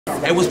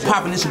Hey, what's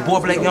poppin'? This your boy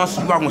Blac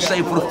Youngsta. You rock on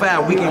Shave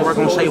 45. Weekend work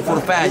on Shave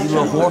 45. You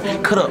little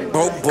whore. Cut up.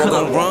 Broke boy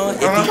gon' run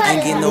if he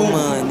ain't get no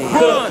money.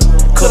 Run.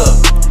 Cut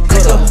up.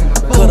 Cut up.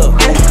 Cut up.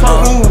 Cut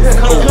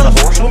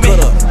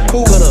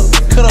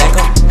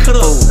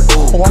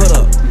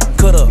up.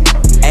 Cut up.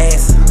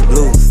 Ass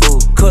loose.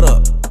 Cut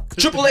up.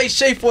 Triple H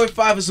Shade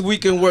 45 is the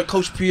weekend work.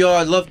 Coach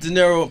PR, Love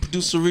Dinero, and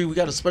Producer Reed. We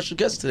got a special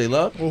guest today,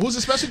 Love. Well, who's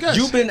the special guest?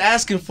 You've been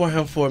asking for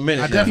him for a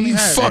minute. I definitely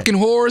have. Fucking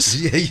whores.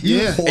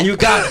 Yeah. And you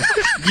got him.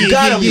 You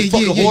got him, you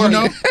fucking whore. You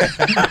know?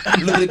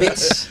 Little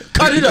bitch.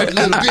 Cut it up.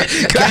 Little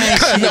bitch. Cut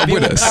it up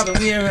with us.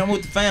 I'm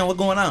with the fam. What's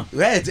going on?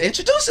 Right,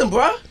 introduce him,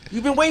 bro.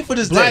 You've been waiting for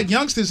this Blac day.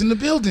 Youngsters in the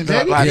building,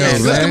 baby. Blac Let's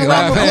Youngsta. give him a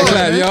round of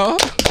applause, y'all.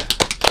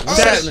 What's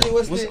happening?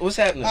 What's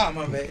happening? Oh,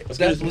 my bad. What's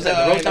that? The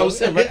roast I was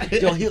saying, right?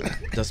 Yo,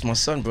 that's my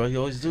son, bro. You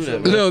always do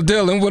that, bro. Lil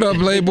Dylan, what up,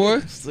 Playboy?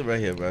 Sit right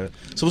here, bro.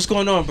 So what's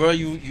going on, bro?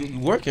 You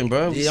working,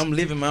 bro? Yeah, I'm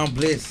living, man. I'm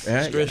blessed.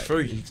 Stress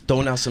free.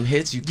 Throwing out some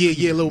hits. You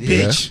Yeah, little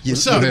bitch. Yeah.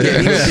 What's up?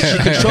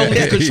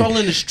 He's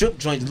controlling the strip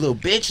joint, little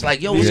bitch.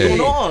 Like, yo, what's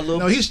going on, little?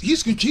 No,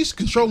 he's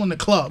controlling the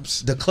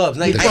clubs. The clubs.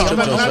 Now you The strip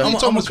clubs. joints, I'm right?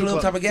 talking a about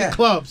club type of guy. The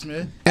clubs,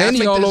 man. And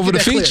he all over the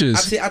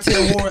features. I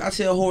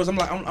tell whores,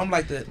 I'm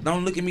like the.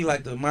 Don't look at me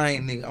like the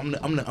main nigga.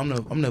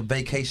 I'm the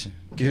vacation.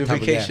 Give type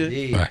of guy. vacation?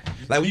 Yeah. Right.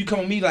 Like when you come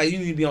with me, like you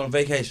need to be on a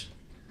vacation.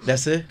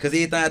 That's it? Cause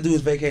everything I do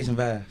is vacation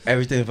vibes.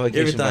 Everything vacation.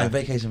 Everything vibe.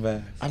 vacation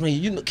vibes. I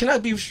mean, you know, can I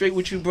be straight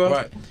with you, bro?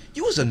 Right.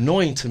 You was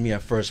annoying to me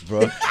at first, bro.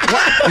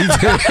 Why?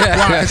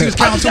 Because he was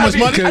counting too much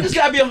money? I just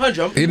gotta be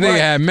 100. He nigga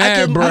had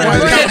mad bread.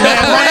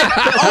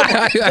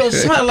 Yo,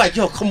 somebody like,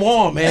 yo, come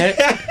on, man.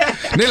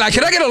 They like,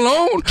 can I get a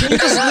loan? Can you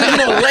just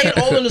lay it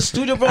all in the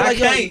studio, bro? Like,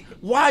 yo,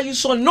 why are you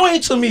so annoying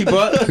to me,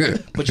 bro?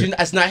 But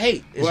it's not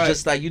hate. It's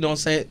just like, you know what I'm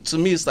saying? To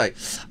me, it's like,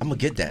 I'm gonna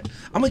get that.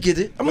 I'm gonna get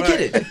it. I'm gonna get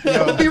it.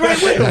 I'm gonna be right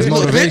with him. That's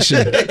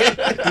motivation.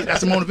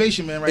 That's a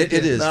motivation, man, right there.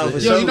 It is. No, for Yo,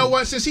 sure. you know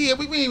what? Since he here,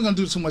 we ain't even gonna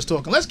do too much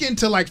talking. Let's get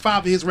into like 5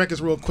 of his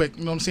records real quick.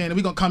 You know what I'm saying? And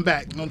we gonna come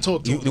back. We're gonna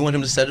talk to him. You want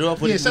him to set it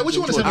off? Yeah, so what you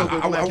want to set up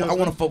with Blac Youngsta? I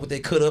want to fuck with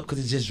that cut up because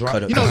it just dropped.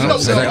 Cut up. You know,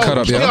 So that cut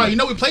up, yeah. you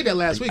know we played that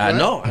last week, right? I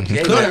know. Cut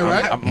it,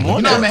 right? I'm You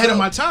on know I'm that. ahead of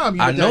my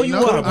time. I know you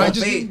are, bro. Let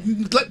him know.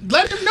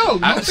 You know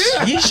what I'm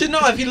saying? He should know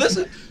if he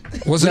listen.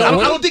 Was it? I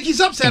don't think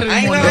he's up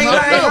Saturday morning. I ain't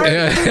heard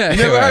Yeah. You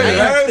never heard it?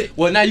 I heard it.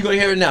 Well, now you're gonna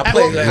hear it now.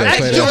 Play it.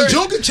 play June, it.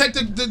 June can check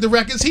the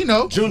records. He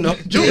know. June know.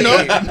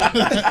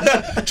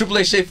 Triple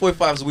A Shade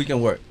 45 is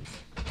weekend work.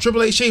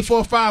 Triple A Shade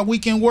 45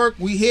 weekend work.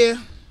 We here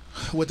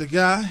with the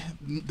guy,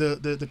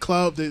 the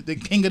club, the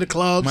king of the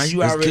clubs. Man,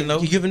 you already know.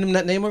 You giving him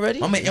that name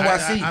already? I'm in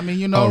NYC. I mean,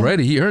 you know.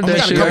 Already, he heard He that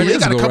got shit a couple, he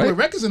years got a ago, couple right? of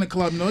records in the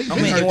club. You know, he's I'm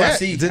been in heard that.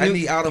 NYC. I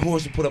need all the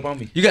horses to put up on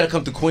me. You gotta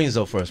come to Queens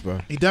though first, bro.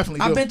 He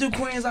definitely I've do. been through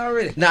Queens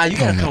already. Nah, you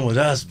gotta come with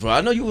us, bro.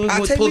 I know you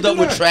I'll take pulled me up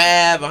with through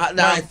Trav.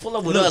 Nah, Right. pull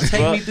up with Look, us, take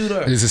bro. me through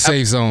there. It's a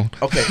safe zone.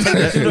 Okay, Take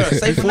me through there.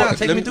 Safe for now.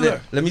 Take me through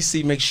there. Let me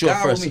see. Make sure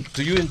God with first. me.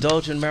 Do you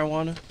indulge in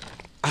marijuana?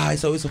 Alright,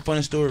 so it's a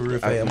funny story real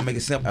fast. I'm gonna make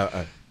it simple.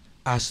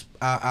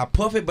 I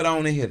puff it, but I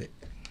don't inhale it.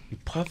 You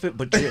puff it,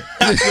 but you Bill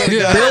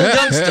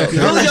Youngsta.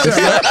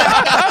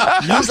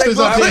 Youngsters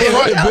up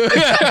there.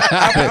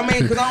 I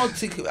mean, cause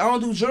I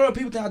don't do drugs.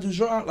 People think I do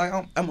drugs. Like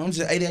I'm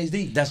just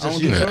ADHD. That's I don't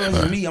just do you. drugs.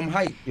 It's me. I'm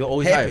hype. You're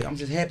always happy. hype. I'm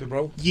just happy,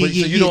 bro. Yeah, But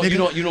yeah, so yeah.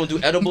 you don't do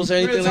edibles or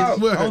anything Real like talk.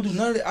 that? I don't do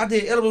none of that. I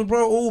did edibles,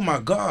 bro. Oh my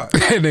god.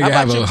 Nigga How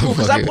have about your a crew?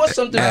 Because I fucking bought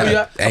something for you.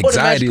 I bought a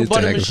anxiety magical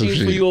butter attack or some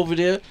machine for shit. you over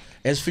there.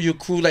 And it's for your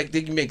crew, like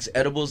they makes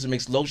edibles and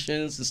makes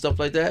lotions and stuff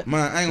like that.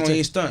 Man, I ain't gonna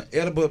even stunt.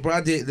 Edible, bro.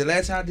 I did the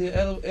last time I did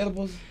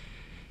edibles.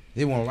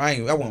 It wasn't right.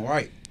 I wasn't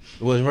right.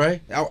 It wasn't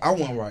right? I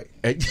wasn't right.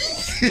 Like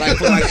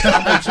For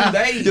like 2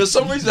 days. There's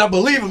some reason I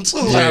believe him too.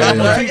 Yeah, For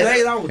yeah. 2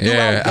 days, I was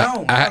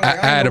gone. I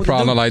had a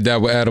problem like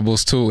that with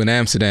edibles too in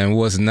Amsterdam. It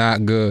was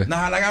not good.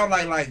 Nah, like I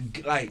was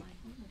like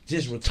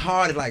just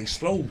retarded, like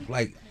slow,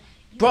 like.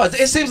 Bro,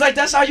 it seems like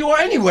that's how you are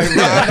anyway, bro.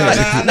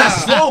 Nah. Not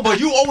slow, but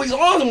you always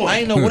on one. I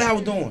ain't know what I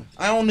was doing.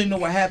 I don't even know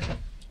what happened.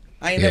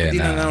 I ain't never Yeah, did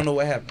nothing. nah. I don't know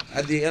what happened.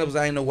 I did edibles.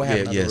 I ain't know what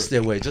happened. Yeah, stay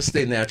away. Just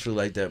stay natural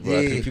like that, bro. I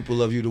Yeah. think people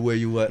love you the way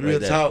you are. Real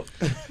right talk.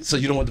 So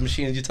you don't want the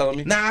machine? You telling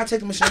me? Nah, I take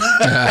the machine. I'm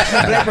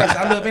a black person.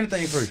 I love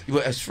anything free.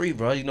 Well, it's free,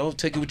 bro. You know,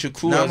 take it with your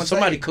crew. Nah, I'ma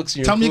Somebody take it. cooks in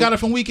your Tell crew. me you got it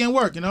from weekend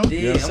work, you know? Yeah,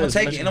 Yeah, I'm gonna so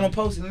take it's it and I'm gonna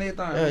post it and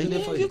everything. Yeah, You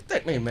live for you it.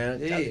 thank me, man.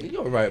 Yeah.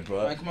 You're right,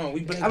 bro. Like, come on,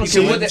 we blame I don't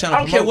people. care what they, Tryna I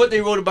don't care promote. what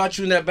they wrote about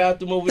you in that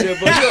bathroom over there,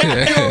 bro.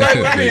 You're right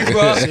with me,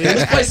 bro.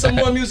 Let's play some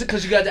more music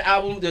because you got the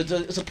album.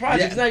 It's a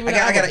project. Yeah, It's not even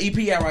I got an an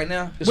EP out right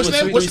now. What's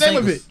the name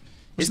of it?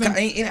 It's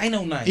ain't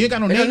no name. You ain't got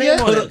no Ain't no name name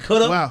yet? on it.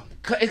 Cut up. Wow.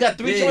 It got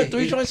three joints.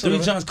 Three joints.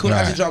 Cut up. I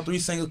Right. just dropped 3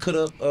 singles. Cut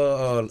up.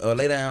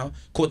 Lay down.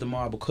 Court the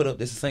marble. Cut up.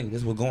 This is a single. This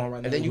is what's going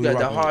right now. And then you We got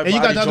the rocking hard And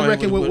you got the other body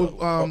record joint with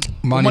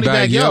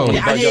Moneybag Yo.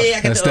 Yeah, I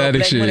got That's the static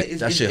Black shit. Money.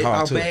 That shit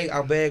hard, too.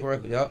 Our bag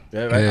record. Yup.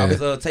 Yeah, right. Yeah. Off his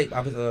tape.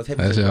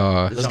 That shit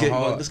hard.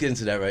 Let's get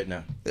into that right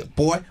now.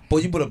 Boy,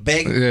 you put a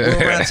bag Yeah.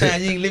 around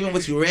town. You ain't living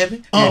what you rapping.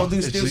 You don't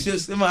do still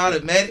shit. I'm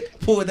automatic.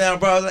 Pull it down,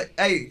 bro. I was like,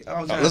 hey.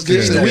 Let's get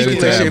into Yeah, the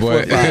weekend that shit boy.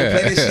 for a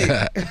Play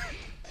this shit.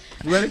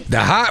 Ready? The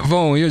hot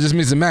phone. You just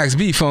missed the Max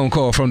B phone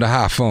call from the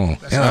hot phone.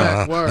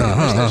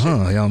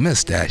 Y'all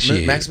missed that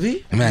shit. Max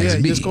B? Max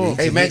B. Just called.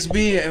 Hey, Max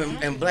B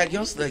and Blac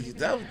Youngsta, like,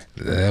 That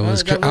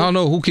was I don't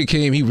know who kid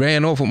came. He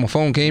ran off when my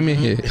phone came in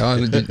here. Ready?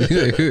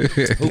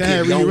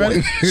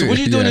 So what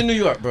are you doing in New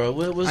York, bro?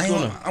 What's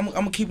going on? I'm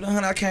gonna keep it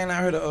 100. I came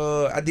out here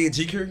to I did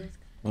GQ.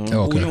 Okay.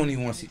 Ooh, you don't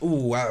even want to see.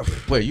 Ooh,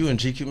 Wait, you in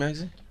GQ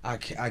magazine? I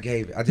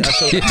gave it. I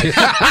showed the ice.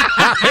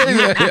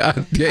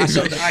 I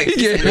showed the ice.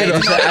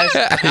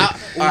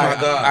 Oh my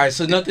god! All right,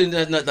 so nothing.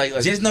 Not like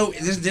Just no.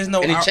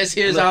 any chest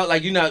hairs out.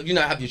 Like you not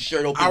have your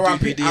shirt open,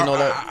 DVD and all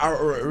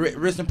that.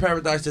 Rest in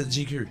paradise to the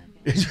GQ.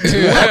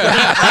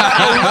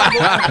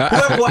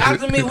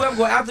 Whoever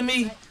go after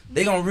me,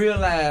 they gonna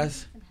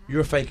realize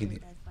you're faking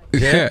it.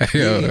 Yeah.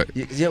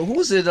 Who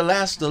was it? The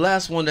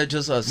last one that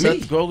just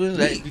Seth Rogen.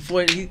 Like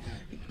before you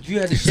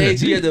had the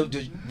shades, you had the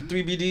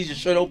 3 BDs, your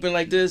shirt open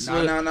like this. No,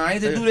 I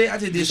didn't do that. I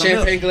just did something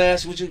champagne else.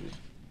 glass. What you?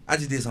 I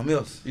just did something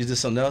else. You did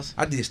something else?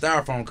 I did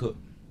styrofoam cup.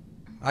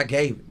 I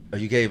gave it. Oh,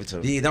 you gave it to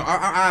him. Yeah,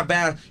 I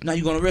bad. You know,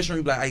 you go to the restaurant,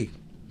 you be like, hey,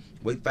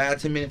 wait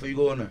 5-10 minutes before you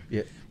go in there.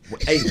 Yeah.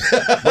 Hey,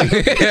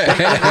 wait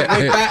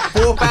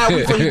 4 or 5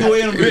 weeks before you go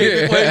in the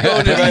before you go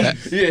in there.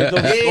 Right? Yeah,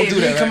 don't do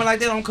that. Coming like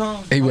that, don't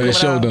come. He would have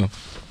showed them.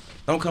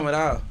 Don't come at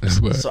all.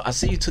 So I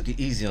see you took it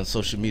easy on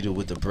social media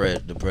with the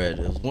bread.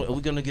 Are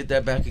we gonna get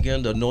that back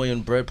again? The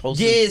annoying bread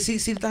posting? Yeah, see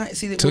the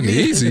thing. Took it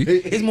easy.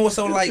 It's more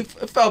so like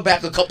It fell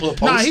back a couple of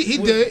posts. Nah, he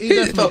did.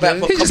 He fell back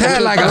for He just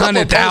had like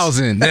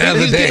 100,000 the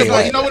other day.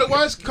 Like, you know what it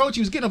was, Coach?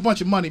 He was getting a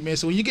bunch of money, man.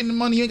 So when you're getting the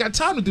money, you ain't got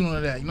time to do none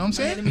of that. You know what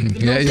I'm saying?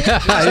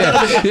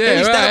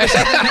 Yeah, right.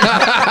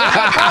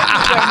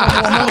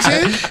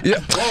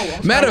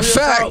 Matter of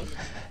fact,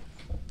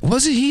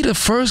 wasn't he the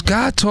first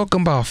guy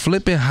talking about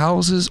flipping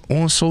houses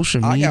on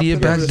social media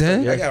back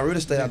then? I got real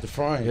estate out the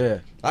front. Yeah.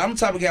 I'm the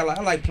type of guy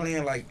I like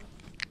playing like,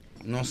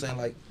 you know what I'm saying,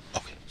 like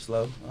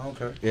slow. I don't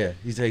care. Yeah,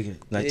 he's taking.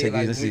 Not Yeah, taking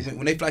like, it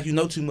when they feel like you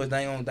know too much,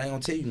 they ain't gonna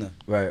tell you nothing.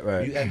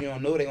 Right. You act you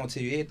don't know, they gonna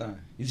tell you everything.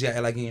 You just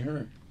act like you ain't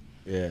heard.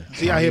 Yeah.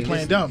 See out here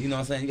playing dumb. You know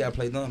what I'm saying? You gotta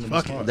play dumb.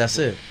 Fuck it. That's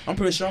it. I'm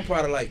pretty sure I'm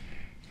proud of like.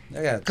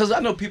 I got. Cause I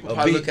know people A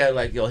probably beat. look at it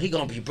like, yo, he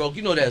gonna be broke.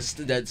 You know that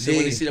when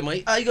they see the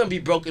money, he gonna be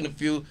broke in a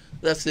few.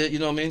 That's it. You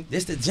know what I mean?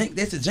 That's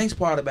the jinx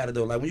part about it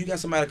though. Like when you got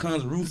somebody that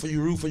comes root for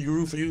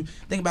you.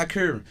 Think about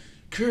Curry,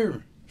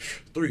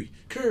 3.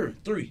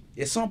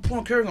 At some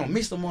point, Curry gonna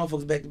miss the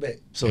motherfuckers back to back.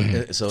 So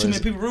Too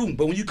many people rooting.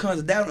 But when you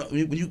comes down,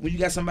 when you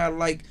got somebody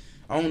like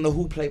I don't know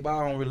who play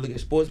ball, I don't really look at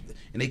sports,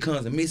 and they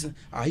comes and missing,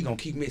 he gonna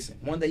keep missing.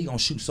 One day he gonna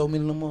shoot so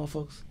many of them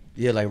motherfuckers.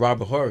 yeah, like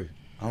Robert Horry.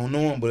 I don't know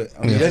him, but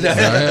Like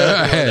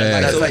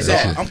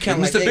that. I'm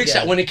counting like Mr. that Big guy.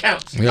 Shot when it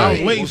counts. Yeah. I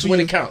was waiting for when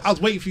you. it counts. I was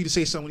waiting for you to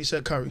say something when you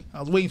said Curry. I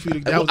was waiting for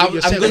you to. I'm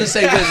gonna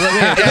say this.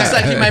 It looks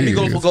like he might be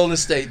going for Golden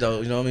State though.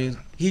 You know what I mean?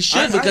 He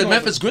should because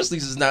Memphis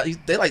Grizzlies is not.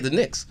 They like the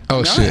Knicks.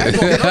 Oh shit.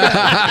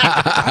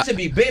 I should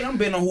be betting. I'm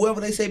betting on whoever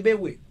they say bet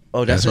with.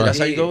 Oh, that's That's That's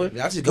how you go with.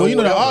 I just go Well, you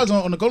know the whatever. odds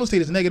on the Golden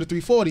State is negative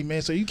 340,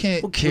 man. So you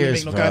can't Who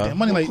cares, make no bro? goddamn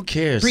money. Like Who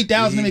cares?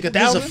 3,000 to make Who's a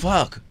 1,000.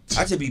 fuck?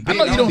 I should be I betting.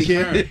 know you don't be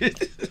care.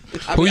 current.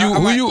 Who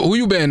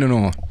you betting it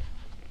on?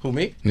 Who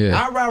me? Yeah.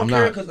 I ride with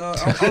I'm Curry not.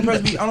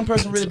 because only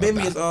person really bet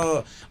me is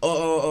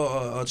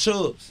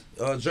Chubbs,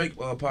 Drake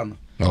partner.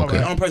 Okay.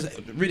 The only person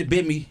really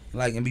bet me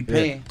like and be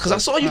paying. Cause I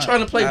saw you trying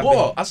to play I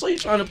ball. bet. I saw you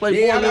trying to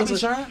play Yeah, ball. I be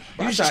trying.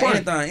 You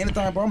try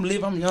anything, bro. I'm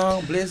living, I'm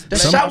young, blessed. The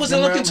shot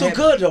wasn't looking too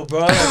good though,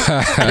 bro.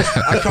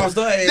 I crossed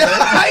her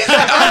ass.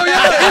 Oh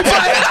yeah.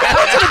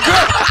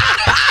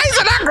 He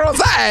said that girl's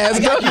ass.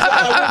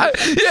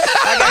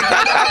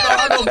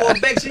 I know boy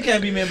Beck, she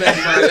can't be me in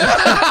basketball.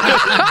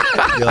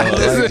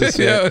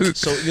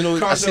 So you know,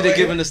 I see they're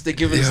giving us the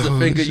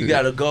finger. You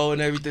gotta go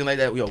and everything like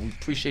that. Yo, we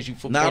appreciate you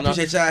for Nah, I pulling up.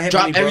 appreciate y'all having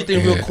Drop me, bro.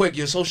 everything real quick.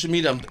 Your social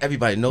media,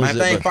 everybody knows My it.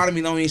 thing, but- follow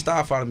me, don't even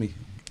start following me.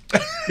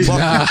 Let's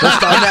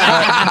start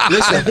now.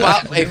 Listen,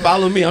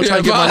 follow me. I'm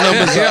trying to get my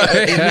numbers up.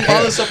 And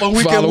follow us up on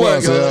Weekend Follow Work.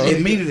 us, yo.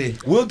 Immediately.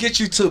 We'll get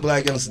you too,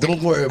 Blac Youngsta.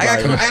 Don't worry I about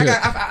it.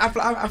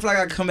 feel like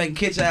I come back and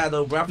catch y'all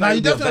though, bro. I feel Nah, like you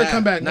it'd be a definitely vibe.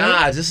 come back, man.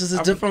 Nah, this is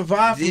a different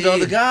vibe from the Yeah.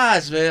 other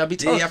guys, man. I be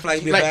telling Yeah, I feel like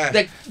it'd be a vibe.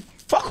 like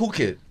fuck who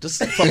kid.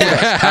 Just fuck with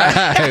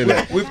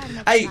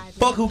us. Hey,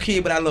 fuck who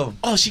kid, but I love him.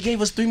 Oh, she gave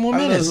us 3 more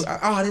minutes.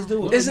 This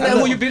dude. Isn't that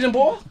who you beat in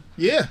ball?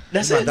 Yeah.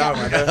 That's My it. dog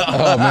right there.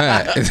 Oh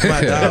man.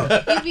 My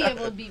dog. He'd be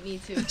able to beat me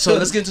too. So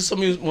let's get into some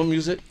more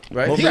music,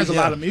 right? He has a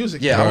lot of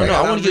music. Yeah, I don't know.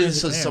 I Right. want to get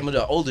into Damn. some of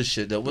the older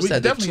shit. Though. What's We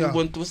that? definitely are.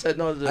 What's that?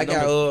 No, the I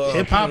got number-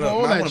 Hip-hop,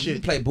 all that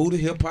shit. Play booty,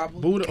 hip hop.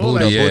 Booty, all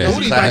Booty, that. yeah.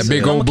 Booty's That nice.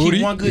 big I'ma old keep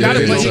booty. one good- You gotta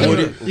Yeah, play. yeah,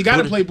 You yeah.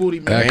 gotta play booty,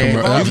 That man.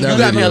 come- you that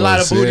got me a lot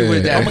of videos, booty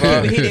with that, I'ma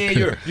bro. keep it hit in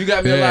your. You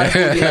got me a lot of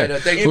booty right there.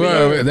 Thank you.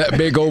 Well, that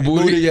big old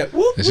booty. Yeah.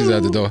 Whoop, And she's out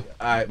the whoop. door.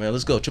 All right, man.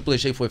 Let's go. 888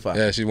 Shade 45.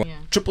 Yeah, she won. Yeah.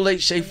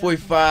 888 Shade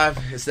 45.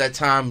 It's that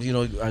time. You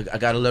know, I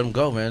gotta let them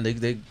go, man. They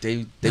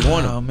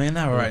want Oh them. man,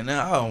 not right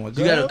now. Oh my god.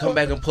 You gotta come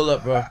back and pull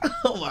up, bro.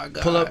 Oh my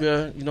god. Pull up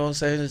your. You know what I'm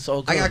saying? It's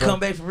all good. I gotta bro. come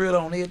back for real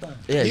on everything.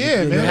 Yeah,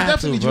 Yeah, you man. have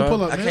Definitely need you to bro.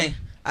 pull up, I man. can't.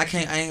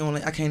 I ain't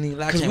gonna. I can't even.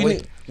 I 'Cause can't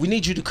wait. we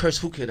need you to curse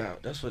Who Kid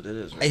out. That's what it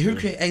is. Right Hey, who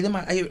there. kid? Hey,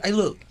 hey,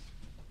 look.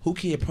 Who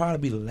kid probably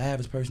be the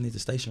loudest person at the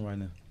station right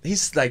now?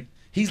 He's like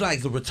He's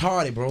like the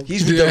retarded, bro.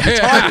 He's the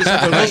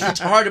retarded, the most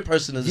retarded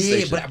person in the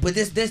station. but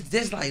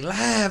this like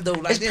live though.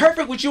 Like it's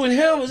perfect with you and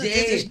him.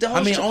 It's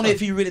I mean, only if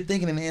he really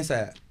thinking in the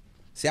inside.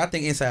 See, I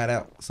think inside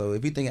out. So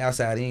if you think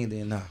outside in,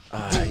 then nah.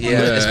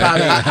 Yeah, it's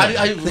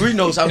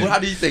probably. How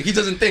do you think? He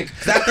doesn't think.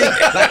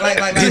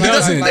 I think he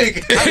doesn't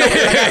think.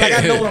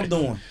 I know what I'm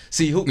doing.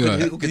 See, who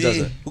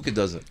doesn't? Who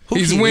doesn't?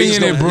 He's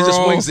winging it, bro. He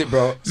just wings it,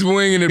 bro. He's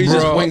winging it, He bro.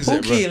 just wings Who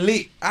it, bro. kid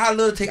lit? I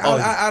love to take.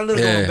 I love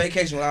to go on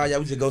vacation with all y'all.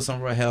 We just go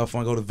somewhere, have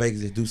fun, go to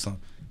Vegas, and do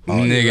something.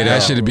 Nigga,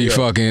 that should be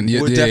fucking.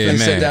 We'll definitely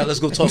sit down. Let's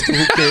go talk to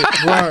Who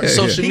Kid.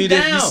 Social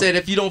media. He said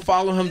if you don't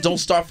follow him, don't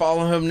start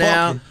following him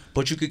now.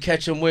 But you could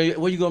catch him. Where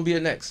you gonna be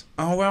at next?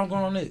 Where I'm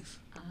going next?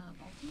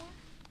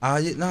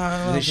 Baltimore.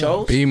 Nah. Any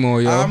shows? Be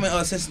more, yo. I'm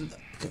in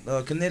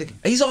Connecticut.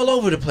 He's all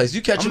over the place.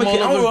 You catch him all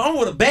over. I'm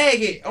with a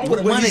bag. I'm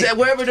with the money.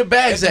 Wherever the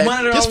bag's at.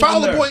 Just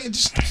follow the boy.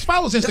 Just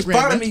follow his Instagram.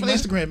 follow man. me, On man.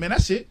 Instagram, man.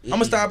 That's it. I'm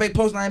gonna start back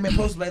posting. I ain't been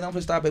posting lately. I'm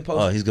gonna start back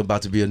posting. Oh, he's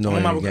about to be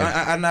annoying again.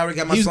 I already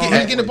got my He's song.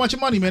 getting a bunch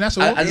of money, man. That's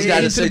all. I just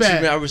gotta say to you,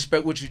 man, bag. I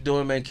respect what you're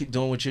doing, man. Keep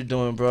doing what you're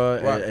doing, bro,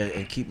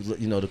 and keep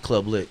the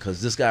club lit.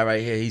 Cause this guy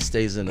right here, he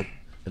stays in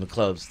the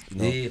clubs.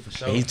 Yeah, for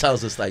sure. And he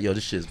tells us like, yo,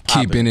 this shit's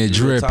popping. Keeping it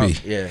drippy.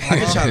 Yeah. I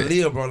just try to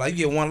live, bro. Like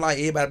you get one life,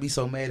 everybody be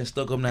so mad and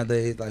stuck up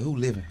nowadays. Like who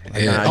living?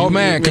 Like, Yeah. Oh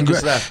man,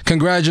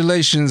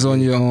 congratulations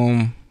on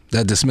your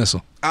that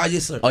dismissal.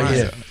 Yes sir. Oh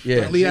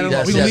yeah. We gonna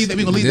leave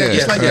that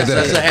just like that.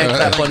 That's a hand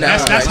clap on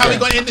that. That's how we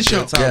gonna end the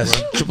show. Yes.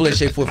 Triple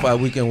H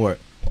 845 Weekend Work.